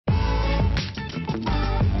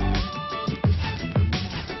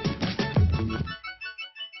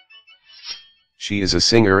She is a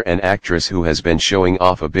singer and actress who has been showing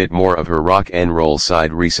off a bit more of her rock and roll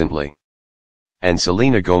side recently. And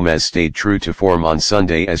Selena Gomez stayed true to form on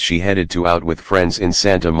Sunday as she headed out with friends in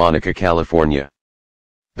Santa Monica, California.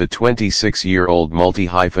 The 26-year-old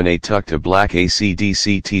multi-hyphenate tucked a black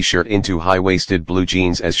AC/DC t-shirt into high-waisted blue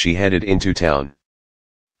jeans as she headed into town.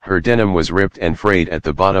 Her denim was ripped and frayed at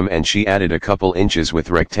the bottom and she added a couple inches with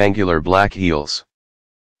rectangular black heels.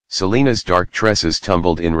 Selena's dark tresses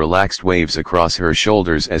tumbled in relaxed waves across her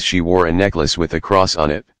shoulders as she wore a necklace with a cross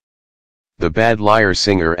on it. The Bad Liar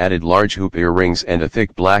singer added large hoop earrings and a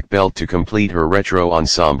thick black belt to complete her retro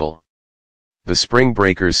ensemble. The Spring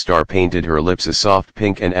Breakers star painted her lips a soft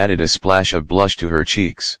pink and added a splash of blush to her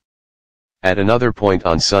cheeks. At another point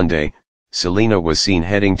on Sunday, Selena was seen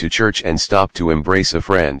heading to church and stopped to embrace a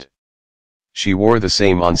friend. She wore the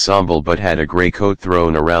same ensemble but had a gray coat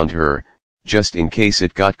thrown around her, just in case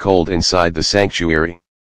it got cold inside the sanctuary.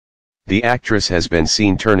 The actress has been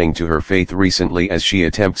seen turning to her faith recently as she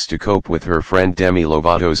attempts to cope with her friend Demi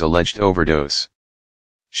Lovato's alleged overdose.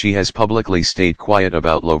 She has publicly stayed quiet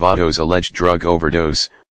about Lovato's alleged drug overdose,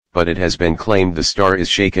 but it has been claimed the star is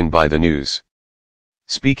shaken by the news.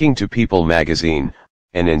 Speaking to People magazine,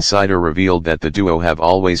 an insider revealed that the duo have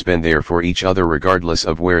always been there for each other regardless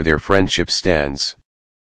of where their friendship stands.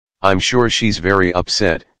 "I'm sure she's very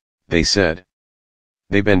upset," they said.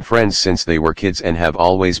 "They've been friends since they were kids and have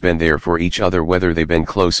always been there for each other whether they've been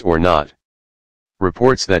close or not."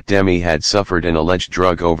 Reports that Demi had suffered an alleged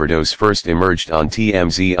drug overdose first emerged on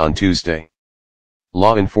TMZ on Tuesday.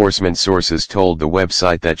 Law enforcement sources told the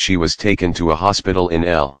website that she was taken to a hospital in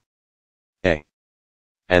L.A.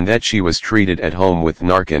 and that she was treated at home with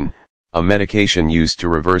Narcan, a medication used to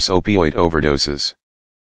reverse opioid overdoses.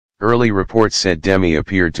 Early reports said Demi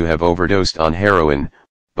appeared to have overdosed on heroin,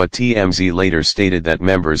 but TMZ later stated that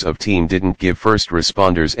members of team didn't give first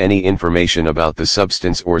responders any information about the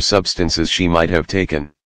substance or substances she might have taken.